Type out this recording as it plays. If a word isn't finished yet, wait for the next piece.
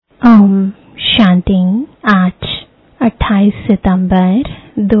शांति। आज 28 सितंबर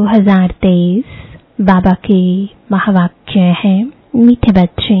 2023 बाबा के महावाक्य है। मीठे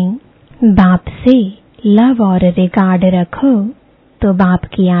बच्चे, बाप से लव और रिगार्ड रखो तो बाप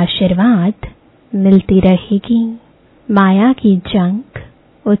की आशीर्वाद मिलती रहेगी। माया की जंग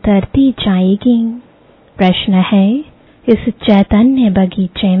उतरती जाएगी। प्रश्न है, इस चैतन्य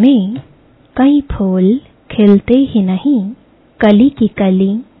बगीचे में कई फूल खिलते ही नहीं, कली की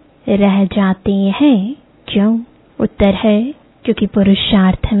कली रह जाते हैं, क्यों? उत्तर है, क्योंकि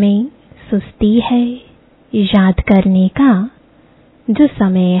पुरुषार्थ में सुस्ती है। याद करने का जो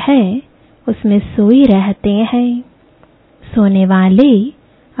समय है उसमें सोई रहते हैं। सोने वाले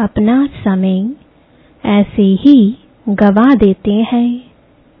अपना समय ऐसे ही गवा देते हैं।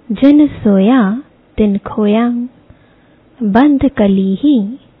 जिन सोया तिन खोया, बंद कली ही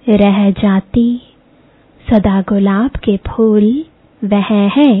रह जाती। सदा गुलाब के फूल वह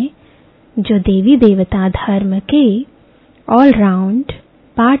हैं जो देवी देवता धर्म के ऑलराउंड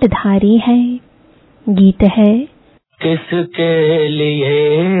पाठधारी हैं। गीत है, किसके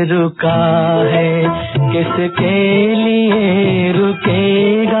लिए रुका है, किसके लिए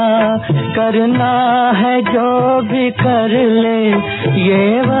रुकेगा, करना है जो भी कर ले,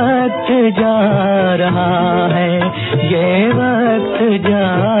 ये वक्त जा रहा है, ये वक्त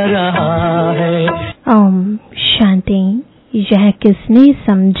जा रहा है। ओम शांति। यह किसने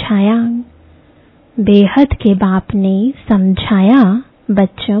समझाया? बेहद के बाप ने समझाया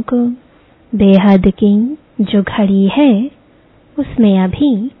बच्चों को। बेहद की जो घड़ी है उसमें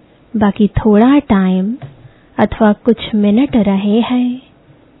अभी बाकी थोड़ा टाइम अथवा कुछ मिनट रहे हैं।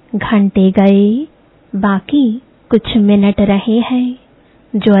 घंटे गए, बाकी कुछ मिनट रहे हैं।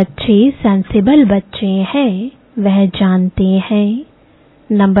 जो अच्छे सेंसिबल बच्चे हैं वह जानते हैं,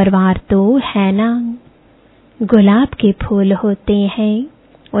 नंबरवार तो है ना। गुलाब के फूल होते हैं,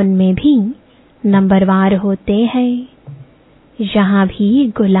 उनमें भी नंबरवार होते हैं। यहाँ भी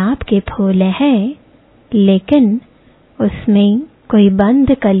गुलाब के फूल हैं, लेकिन उसमें कोई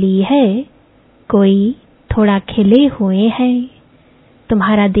बंद कली है, कोई थोड़ा खिले हुए हैं।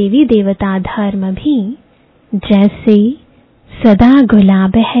 तुम्हारा देवी देवता धर्म भी जैसे सदा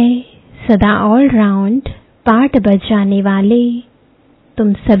गुलाब है, सदा ऑल राउंड पाठ बजाने वाले।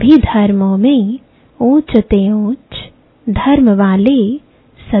 तुम सभी धर्मों में ऊंच ते ऊंच धर्म वाले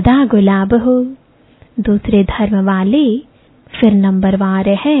सदा गुलाब हो। दूसरे धर्म वाले फिर नंबरवार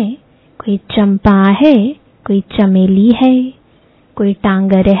है। कोई चंपा है, कोई चमेली है, कोई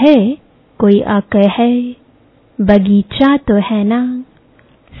टांगर है, कोई अक है। बगीचा तो है ना,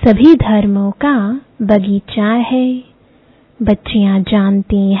 सभी धर्मों का बगीचा है। बच्चियां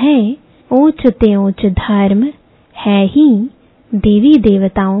जानती हैं ऊंच ते ऊंच धर्म है ही देवी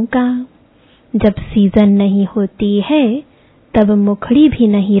देवताओं का। जब सीजन नहीं होती है तब मुखड़ी भी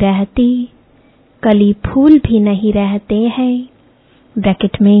नहीं रहती, कली फूल भी नहीं रहते हैं।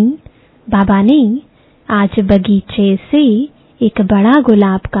 ब्रैकेट में बाबा ने आज बगीचे से एक बड़ा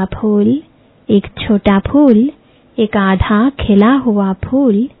गुलाब का फूल, एक छोटा फूल, एक आधा खिला हुआ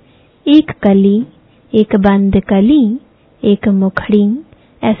फूल, एक कली, एक बंद कली, एक मुखड़ी,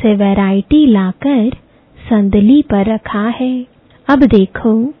 ऐसे वैरायटी लाकर संदली पर रखा है। अब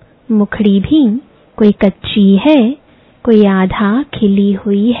देखो, मुखड़ी भी कोई कच्ची है, कोई आधा खिली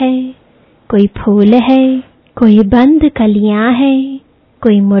हुई है, कोई फूल है, कोई बंद कलियां हैं,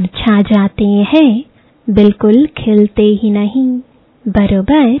 कोई मुरझा जाते हैं, बिल्कुल खिलते ही नहीं।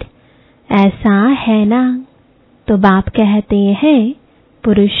 बरोबर ऐसा है ना? तो बाप कहते हैं,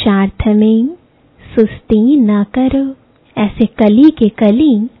 पुरुषार्थ में सुस्ती न करो, ऐसे कली के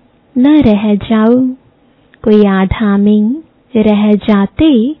कली न रह जाओ। कोई आधा में रह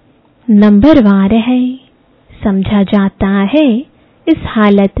जाते नंबरवार है। समझा जाता है इस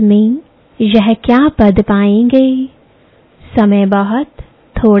हालत में यह क्या पद पाएंगे। समय बहुत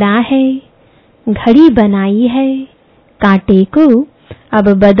थोड़ा है, घड़ी बनाई है, कांटे को अब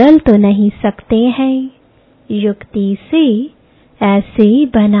बदल तो नहीं सकते हैं। युक्ति से ऐसे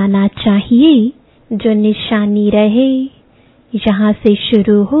बनाना चाहिए जो निशानी रहे। यहाँ से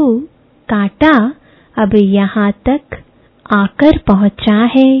शुरू हो कांटा अब यहाँ तक आकर पहुँचा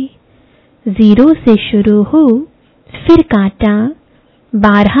है। 0 से शुरू हो फिर कांटा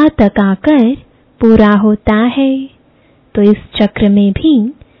 12 तक आकर पूरा होता है। तो इस चक्र में भी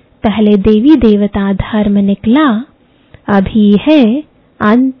पहले देवी देवता धर्म निकला, अभी है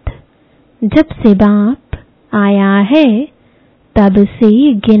अंत। जब से बाप आया है तब से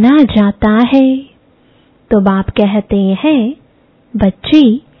गिना जाता है। तो बाप कहते हैं, बच्चे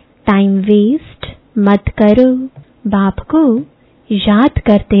टाइम वेस्ट मत करो, बाप को याद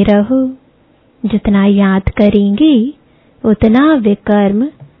करते रहो। जितना याद करेंगे उतना विकर्म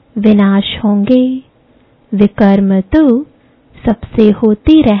विनाश होंगे। विकर्म तो सबसे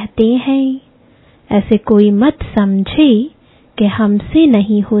होते रहते हैं। ऐसे कोई मत समझे कि हमसे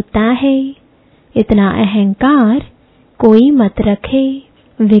नहीं होता है। इतना अहंकार कोई मत रखे।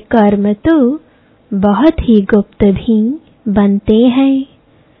 विकर्म तो बहुत ही गुप्त भी बनते हैं।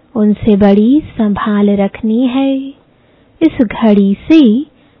 उनसे बड़ी संभाल रखनी है। इस घड़ी से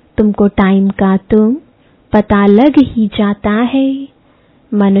तुमको टाइम का तो पता लग ही जाता है।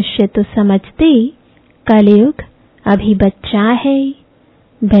 मनुष्य तो समझते कलयुग अभी बच्चा है।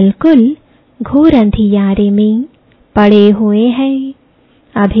 बिल्कुल घोर अंधियारे में पड़े हुए हैं।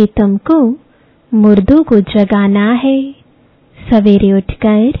 अभी तुमको मुर्दों को जगाना है। सवेरे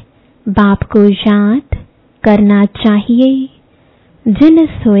उठकर बाप को याद करना चाहिए। जिन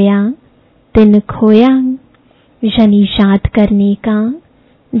सोया तिन खोया। यानी याद करने का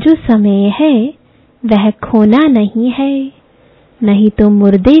जो समय है वह खोना नहीं है। नहीं तो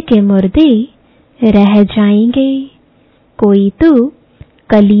मुर्दे के मुर्दे रह जाएंगे। कोई तो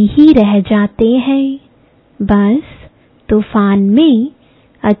कली ही रह जाते हैं। बस तूफान में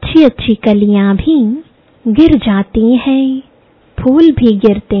अच्छी अच्छी कलियां भी गिर जाती हैं। फूल भी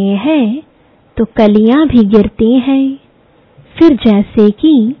गिरते हैं तो कलियां भी गिरती हैं। फिर जैसे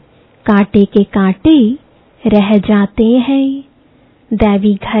कि कांटे के कांटे रह जाते हैं।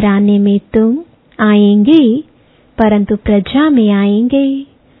 दैवी घराने में तुम आएंगे परंतु प्रजा में आएंगे।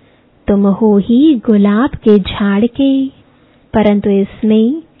 तुम हो ही गुलाब के झाड़ के, परंतु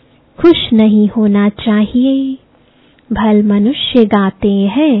इसमें खुश नहीं होना चाहिए। भल मनुष्य गाते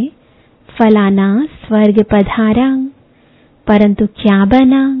हैं फलाना स्वर्ग पधारा, परंतु क्या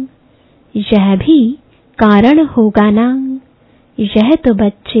बना यह भी कारण होगा ना। यह तो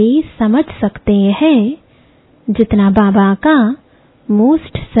बच्चे समझ सकते हैं। जितना बाबा का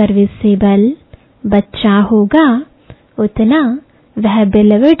मोस्ट सर्विसेबल बच्चा होगा उतना वह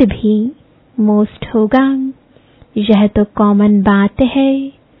बिलवड भी मोस्ट होगा। यह तो कॉमन बात है।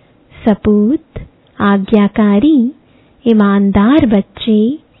 सपूत, आज्ञाकारी, ईमानदार बच्चे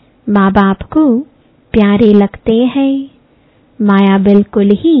माँ बाप को प्यारे लगते हैं। माया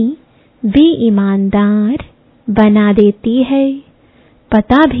बिल्कुल ही बेईमानदार बना देती है।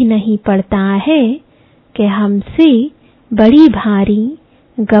 पता भी नहीं पड़ता है कि हमसे बड़ी भारी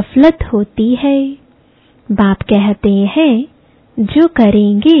गफलत होती है। बाप कहते हैं जो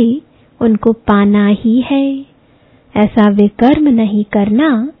करेंगे उनको पाना ही है। ऐसा विकर्म नहीं करना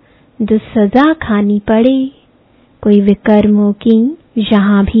जो सजा खानी पड़े। कोई विकर्मों की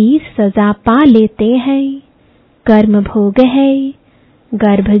यहाँ भी सजा पा लेते हैं। कर्म भोग है।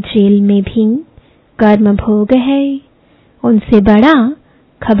 गर्भ जेल में भी कर्म भोग है। उनसे बड़ा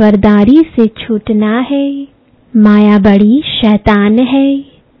खबरदारी से छूटना है। माया बड़ी शैतान है।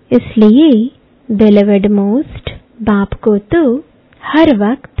 इसलिए बिलवड मोस्ट बाप को तो हर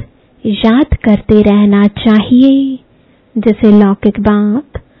वक्त याद करते रहना चाहिए। जैसे लौकिक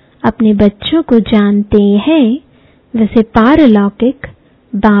बाप अपने बच्चों को जानते हैं, वैसे पारलौकिक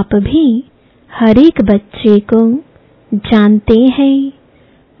बाप भी हर एक बच्चे को जानते हैं।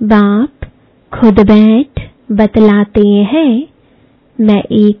 बाप खुद बैठ बतलाते हैं, मैं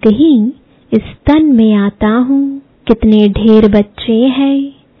एक ही इस तन में आता हूँ। कितने ढेर बच्चे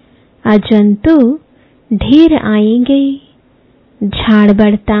हैं, अजंतु ढेर आएंगे। झाड़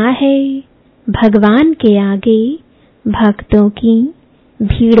बढ़ता है। भगवान के आगे भक्तों की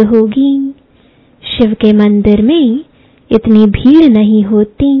भीड़ होगी। शिव के मंदिर में इतनी भीड़ नहीं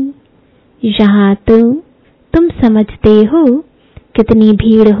होती। यहाँ तो तुम समझते हो कितनी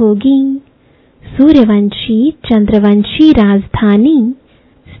भीड़ होगी। सूर्यवंशी चंद्रवंशी राजधानी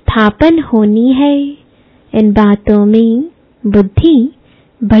स्थापन होनी है। इन बातों में बुद्धि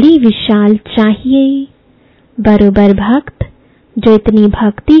बड़ी विशाल चाहिए। बरोबर भक्त जो इतनी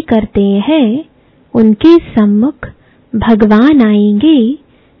भक्ति करते हैं उनके सम्मुख भगवान आएंगे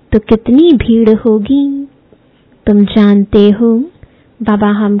तो कितनी भीड़ होगी। तुम जानते हो बाबा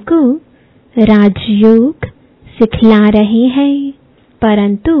हमको राजयोग सिखला रहे हैं,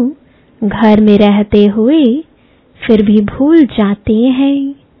 परंतु घर में रहते हुए फिर भी भूल जाते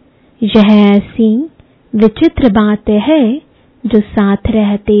हैं। यह ऐसी विचित्र बात है जो साथ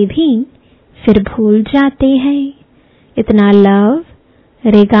रहते भी फिर भूल जाते हैं। इतना लव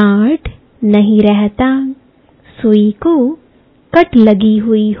रिगार्ड नहीं रहता। सुई को कट लगी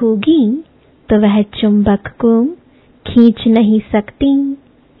हुई होगी तो वह चुंबक को खींच नहीं सकती।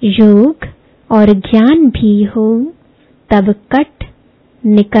 योग और ज्ञान भी हो तब कट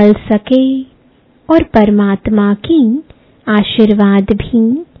निकल सके। और परमात्मा की आशीर्वाद भी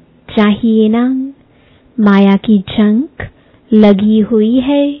चाहिए ना। माया की जंक लगी हुई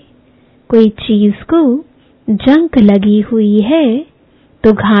है। कोई चीज को जंक लगी हुई है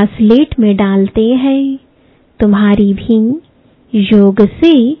तो घासलेट में डालते हैं। तुम्हारी भी योग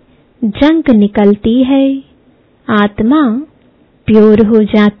से जंग निकलती है, आत्मा प्योर हो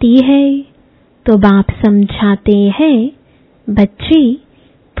जाती है। तो बाप समझाते हैं, बच्चे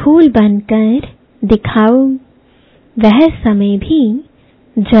फूल बनकर दिखाओ। वह समय भी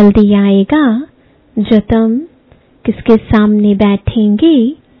जल्दी आएगा जो तुम किसके सामने बैठेंगे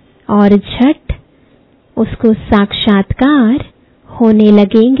और झट उसको साक्षात्कार होने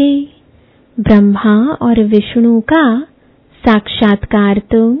लगेंगे। ब्रह्मा और विष्णु का साक्षात्कार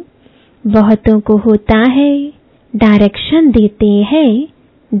तो बहुतों को होता है। डायरेक्शन देते हैं,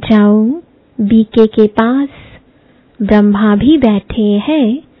 जाओ बीके के पास। ब्रह्मा भी बैठे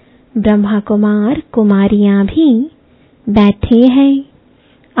हैं, ब्रह्मा कुमार कुमारियां भी बैठे हैं।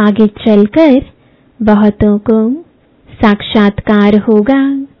 आगे चलकर बहुतों को साक्षात्कार होगा।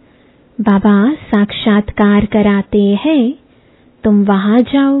 बाबा साक्षात्कार कराते हैं, तुम वहां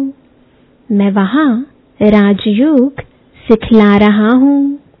जाओ। मैं वहां राजयोग सिखला रहा हूं।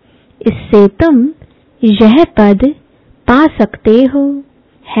 इससे तुम यह पद पा सकते हो।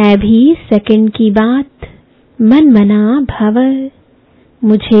 है भी सेकंड की बात। मन मना भव।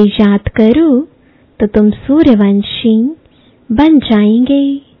 मुझे याद करो तो तुम सूर्यवंशी बन जाएंगे।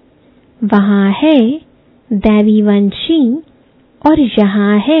 वहां है दैवी वंशी और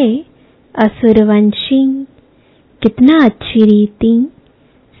यहाँ है असुरवंशी। कितना अच्छी रीति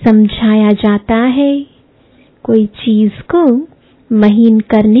समझाया जाता है। कोई चीज को महीन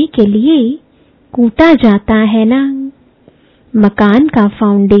करने के लिए कूटा जाता है ना। मकान का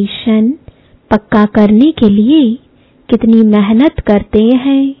फाउंडेशन पक्का करने के लिए कितनी मेहनत करते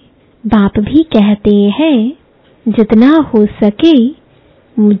हैं। बाप भी कहते हैं, जितना हो सके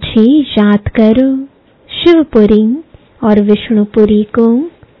मुझे याद करो। शिवपुरी और विष्णुपुरी को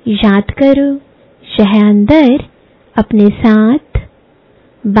याद करो। यह अंदर अपने साथ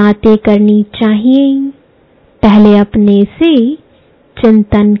बातें करनी चाहिए। पहले अपने से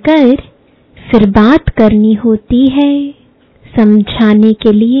चिंतन कर फिर बात करनी होती है। समझाने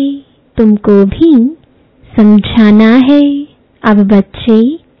के लिए तुमको भी समझाना है। अब बच्चे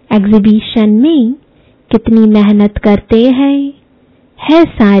एग्जीबिशन में कितनी मेहनत करते हैं। है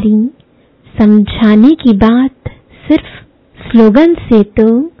सारी समझाने की बात। सिर्फ स्लोगन से तो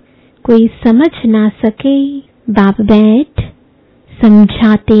कोई समझ ना सके। बाप बैठ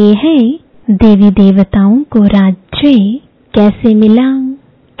समझाते हैं, देवी देवताओं को राज्य कैसे मिला,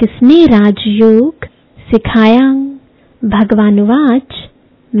 किसने राजयोग सिखाया। भगवानुवाच,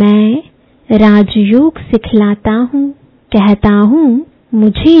 मैं राजयोग सिखलाता हूँ। कहता हूँ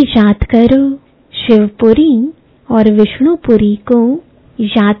मुझे याद करो। शिवपुरी और विष्णुपुरी को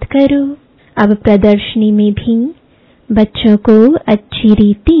याद करो। अब प्रदर्शनी में भी बच्चों को अच्छी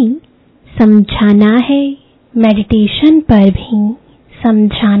रीति समझाना है। मेडिटेशन पर भी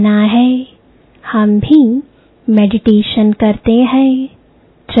समझाना है। हम भी मेडिटेशन करते हैं।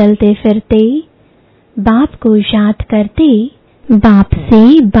 चलते फिरते बाप को याद करते बाप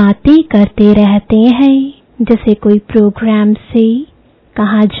से बातें करते रहते हैं। जैसे कोई प्रोग्राम से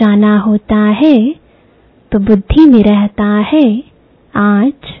कहाँ जाना होता है तो बुद्धि में रहता है,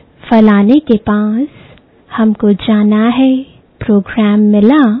 आज फलाने के पास हमको जाना है। प्रोग्राम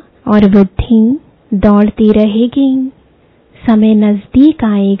मिला और बुद्धि दौड़ती रहेगी। समय नजदीक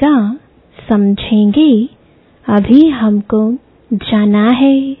आएगा, समझेंगे अभी हमको जाना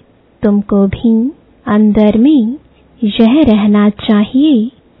है। तुमको भी अंदर में यह रहना चाहिए,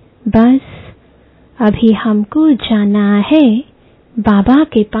 बस अभी हमको जाना है बाबा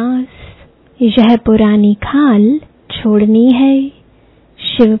के पास। यह पुरानी खाल छोड़नी है,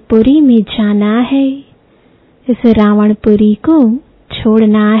 शिवपुरी में जाना है। इस रावणपुरी को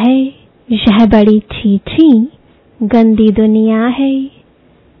छोड़ना है। यह बड़ी छीछी गंदी दुनिया है।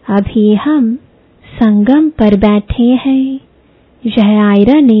 अभी हम संगम पर बैठे हैं। यह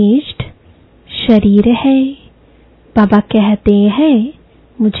आयरन एज्ड शरीर है। बाबा कहते हैं,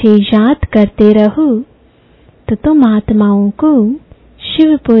 मुझे याद करते रहो तो तुम आत्माओं को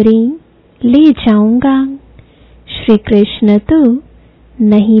शिवपुरी ले जाऊंगा। श्री कृष्ण तो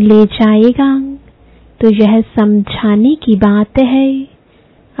नहीं ले जाएगा। तो यह समझाने की बात है।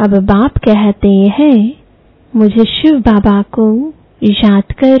 अब बाप कहते हैं, मुझे शिव बाबा को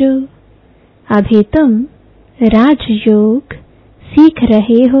याद करो। अभी तुम राजयोग सीख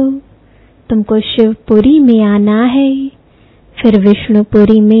रहे हो। तुमको शिवपुरी में आना है, फिर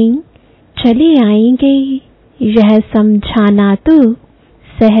विष्णुपुरी में चले आएंगे। यह समझाना तो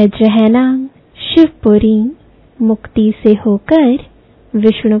सहज है ना। शिवपुरी मुक्ति से होकर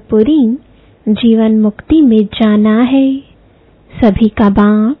विष्णुपुरी जीवन मुक्ति में जाना है। सभी का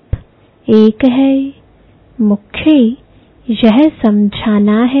बाप एक है, मुख्य यह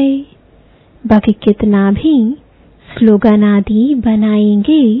समझाना है। बाकी कितना भी स्लोगन आदि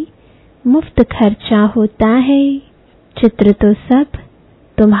बनाएंगे, मुफ्त खर्चा होता है। चित्र तो सब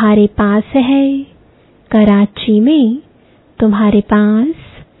तुम्हारे पास है। कराची में तुम्हारे पास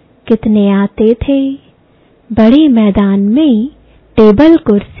कितने आते थे। बड़े मैदान में टेबल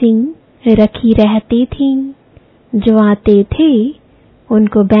कुर्सी रखी रहती थी। जो आते थे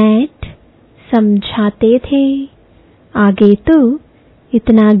उनको बैठ समझाते थे। आगे तो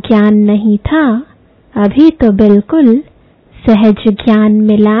इतना ज्ञान नहीं था, अभी तो बिल्कुल सहज ज्ञान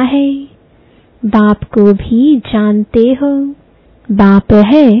मिला है। बाप को भी जानते हो। बाप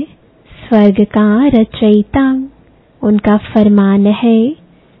है स्वर्ग का रचयिता। उनका फरमान है,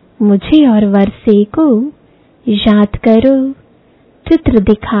 मुझे और वर्षे को याद करो। चित्र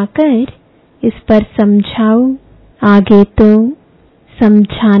दिखाकर इस पर समझाओ। आगे तो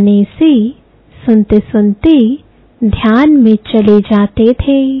समझाने से सुनते सुनते ध्यान में चले जाते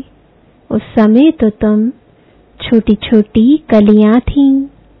थे। उस समय तो तुम छोटी छोटी कलियां थीं।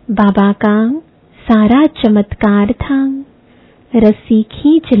 बाबा का सारा चमत्कार था, रस्सी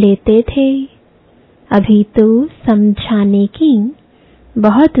खींच लेते थे। अभी तो समझाने की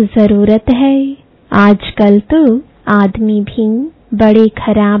बहुत जरूरत है। आजकल तो आदमी भी बड़े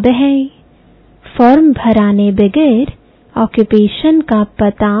खराब है। फॉर्म भराने बगैर ऑक्यूपेशन का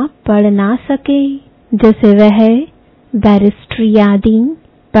पता पढ़ ना सके। जैसे वह बैरिस्ट्री आदि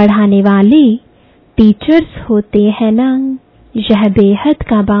पढ़ाने वाले टीचर्स होते हैं ना। यह बेहद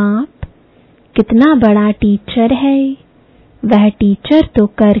का बाप कितना बड़ा टीचर है। वह टीचर तो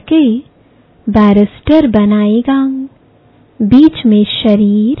करके बैरिस्टर बनाएगा। बीच में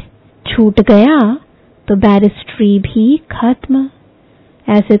शरीर छूट गया तो बैरिस्ट्री भी खत्म।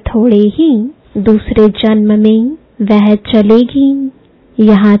 ऐसे थोड़े ही दूसरे जन्म में वह चलेगी।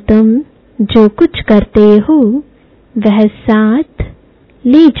 यहाँ तुम जो कुछ करते हो वह साथ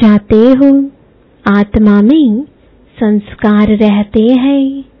ले जाते हो। आत्मा में संस्कार रहते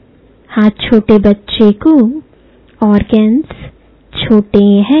हैं। हाँ, छोटे बच्चे को ऑर्गन्स छोटे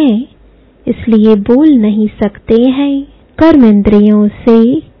हैं, इसलिए बोल नहीं सकते हैं। कर्म इंद्रियों से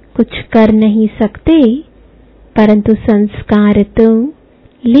कुछ कर नहीं सकते, परंतु संस्कार तो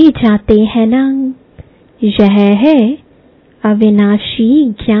ले जाते हैं ना। यह है अविनाशी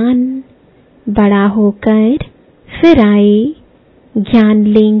ज्ञान। बड़ा होकर फिर आए ज्ञान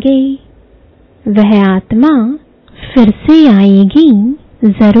लेंगे। वह आत्मा फिर से आएगी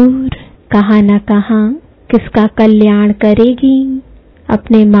जरूर। कहाँ न कहाँ किसका कल्याण करेगी।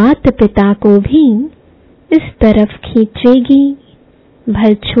 अपने माता पिता को भी इस तरफ खींचेगी।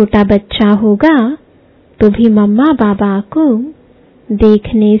 भल छोटा बच्चा होगा तो भी मम्मा बाबा को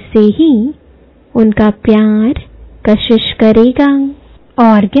देखने से ही उनका प्यार कशिश करेगा।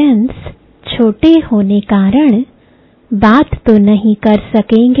 ऑर्गन्स छोटे होने कारण बात तो नहीं कर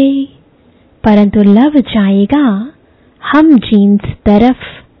सकेंगे, परंतु लव जाएगा हम जीन्स तरफ।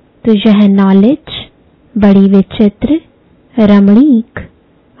 तो यह नॉलेज बड़ी विचित्र, रमणीक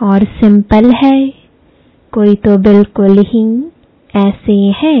और सिंपल है। कोई तो बिल्कुल ही ऐसे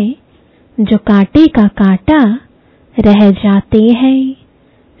हैं जो कांटे का कांटा रह जाते हैं।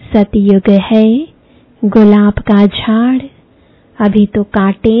 सतयुग है गुलाब का झाड़, अभी तो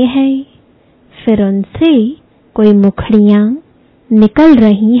कांटे हैं, फिर उनसे कोई मुखड़ियां निकल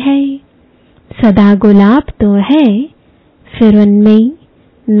रही हैं। सदा गुलाब तो है, फिर उनमें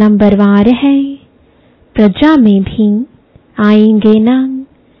नंबरवार है। प्रजा में भी आएंगे ना,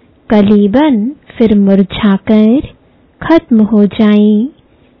 कलीबन फिर मुरझाकर खत्म हो जाए।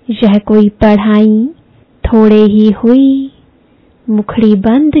 यह कोई पढ़ाई थोड़े ही हुई। मुखड़ी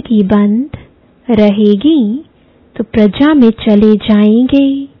बंद की बंद रहेगी तो प्रजा में चले जाएंगे।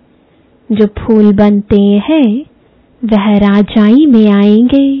 जो फूल बनते हैं वह राजाई में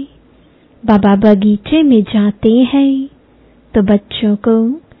आएंगे। बाबा बगीचे में जाते हैं तो बच्चों को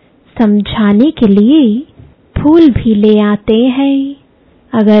समझाने के लिए फूल भी ले आते हैं।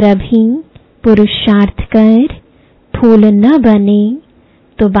 अगर अभी पुरुषार्थ कर फूल न बने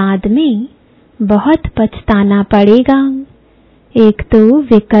तो बाद में बहुत पछताना पड़ेगा। एक तो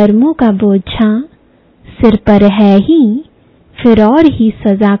विकर्मों का बोझा सिर पर है ही, फिर और ही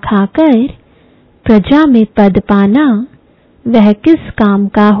सजा खाकर प्रजा में पद पाना वह किस काम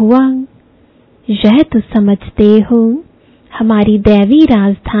का हुआ। यह तो समझते हो हमारी दैवी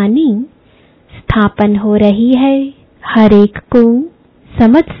राजधानी स्थापन हो रही है। हर एक को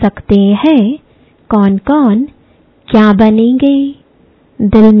समझ सकते हैं कौन कौन क्या बनेंगे।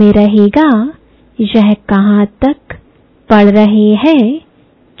 दिल में रहेगा यह कहाँ तक पढ़ रहे हैं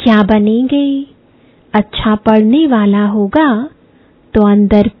क्या बनेंगे। अच्छा पढ़ने वाला होगा तो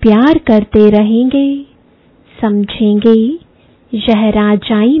अंदर प्यार करते रहेंगे, समझेंगे यह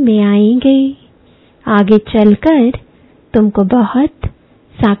राजाई में आएंगे। आगे चलकर तुमको बहुत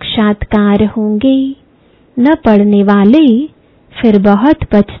साक्षात्कार होंगे। न पढ़ने वाले फिर बहुत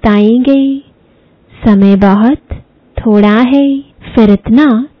पछताएंगे। समय बहुत थोड़ा है, फिर इतना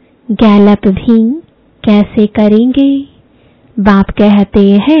गैलप भी कैसे करेंगे। बाप कहते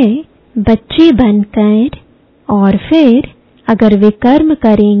हैं बच्चे बनकर और फिर अगर वे कर्म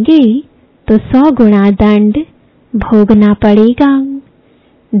करेंगे तो 100 गुना दंड भोगना पड़ेगा।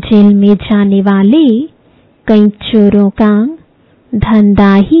 जेल में जाने वाले कई चोरों का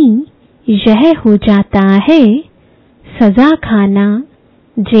धंधा ही यह हो जाता है, सजा खाना,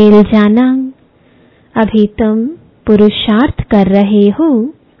 जेल जाना। अभी तुम पुरुषार्थ कर रहे हो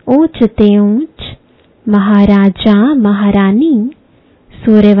ऊंच से ऊंच महाराजा महारानी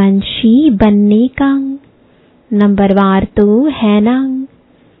सूर्यवंशी बनने का। नंबरवार तो है ना।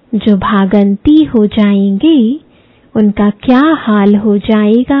 जो भागंती हो जाएंगे उनका क्या हाल हो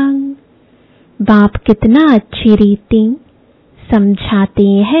जाएगा। बाप कितना अच्छी रीति समझाते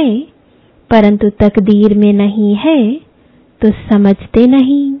हैं, परंतु तकदीर में नहीं है तो समझते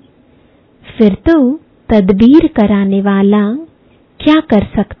नहीं। फिर तो तदबीर कराने वाला क्या कर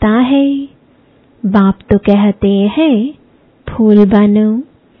सकता है। बाप तो कहते हैं फूल बनो,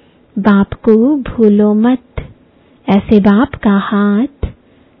 बाप को भूलो मत। ऐसे बाप का हाथ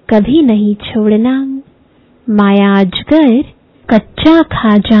कभी नहीं छोड़ना। माया अजगर कच्चा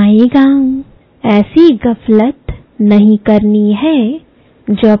खा जाएगा। ऐसी गफलत नहीं करनी है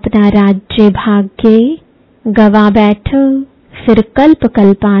जो अपना राज्य भाग्य गवा बैठो। फिर कल्प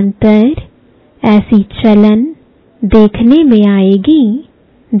कल्पांतर ऐसी चलन देखने में आएगी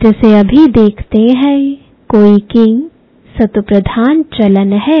जिसे अभी देखते हैं। कोई की सतप्रधान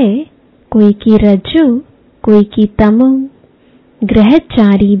चलन है, कोई की रजो, कोई की तमो।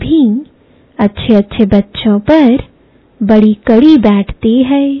 ग्रहचारी भी अच्छे अच्छे बच्चों पर बड़ी कड़ी बैठती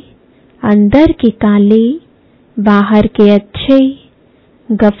है। अंदर के काले, बाहर के अच्छे।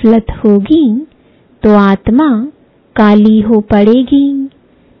 गफलत होगी तो आत्मा काली हो पड़ेगी,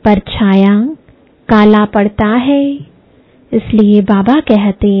 परछाया काला पड़ता है। इसलिए बाबा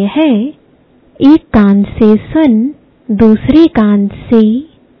कहते हैं एक कान से सुन, दूसरे कान से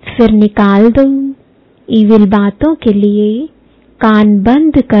फिर निकाल दो। ईविल बातों के लिए कान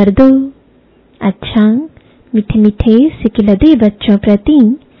बंद कर दो। अच्छा, मीठे मीठे सिकिलदे बच्चों प्रति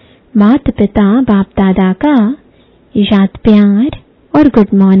माता पिता बाप दादा का याद प्यार और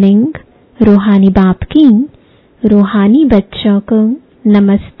गुड मॉर्निंग। रूहानी बाप की रूहानी बच्चों को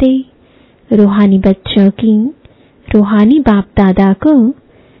नमस्ते। रूहानी बच्चों की रूहानी बाप दादा को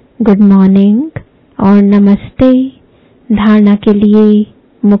गुड मॉर्निंग और नमस्ते। धारणा के लिए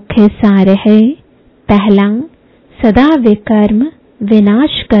मुख्य सार है, पहला, सदा विकर्म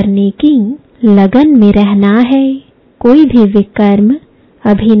विनाश करने की लगन में रहना है। कोई भी विकर्म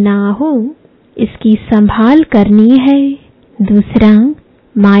अभी ना हो, इसकी संभाल करनी है। दूसरा,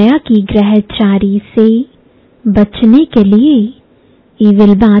 माया की ग्रहचारी से बचने के लिए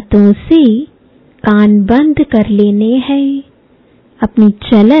ईविल बातों से कान बंद कर लेने हैं। अपनी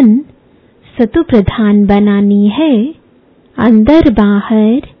चलन सतु प्रधान बनानी है। अंदर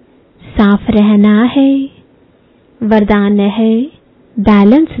बाहर साफ रहना है। वरदान है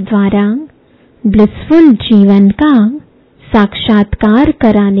बैलेंस द्वारा ब्लिसफुल जीवन का साक्षात्कार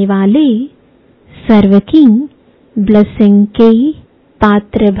कराने वाले सर्व की ब्लेसिंग के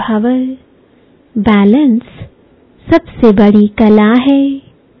पात्र भव। बैलेंस सबसे बड़ी कला है।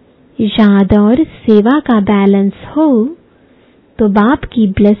 याद और सेवा का बैलेंस हो तो बाप की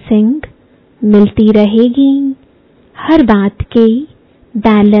ब्लेसिंग मिलती रहेगी। हर बात के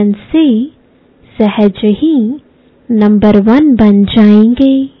बैलेंस से सहज ही नंबर 1 बन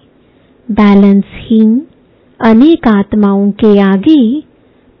जाएंगे। बैलेंस ही अनेक आत्माओं के आगे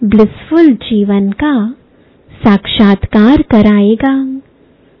ब्लिसफुल जीवन का साक्षात्कार कराएगा।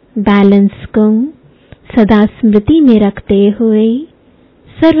 बैलेंस को सदा स्मृति में रखते हुए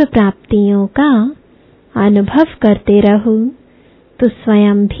सर्व प्राप्तियों का अनुभव करते रहो तो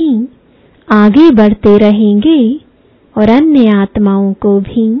स्वयं भी आगे बढ़ते रहेंगे और अन्य आत्माओं को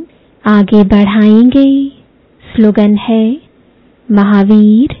भी आगे बढ़ाएंगे। स्लोगन है,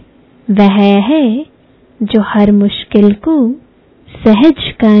 महावीर वह है जो हर मुश्किल को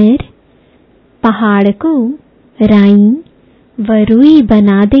सहज कर पहाड़ को राई व रुई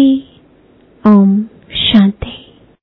बना दे। ओम शांति।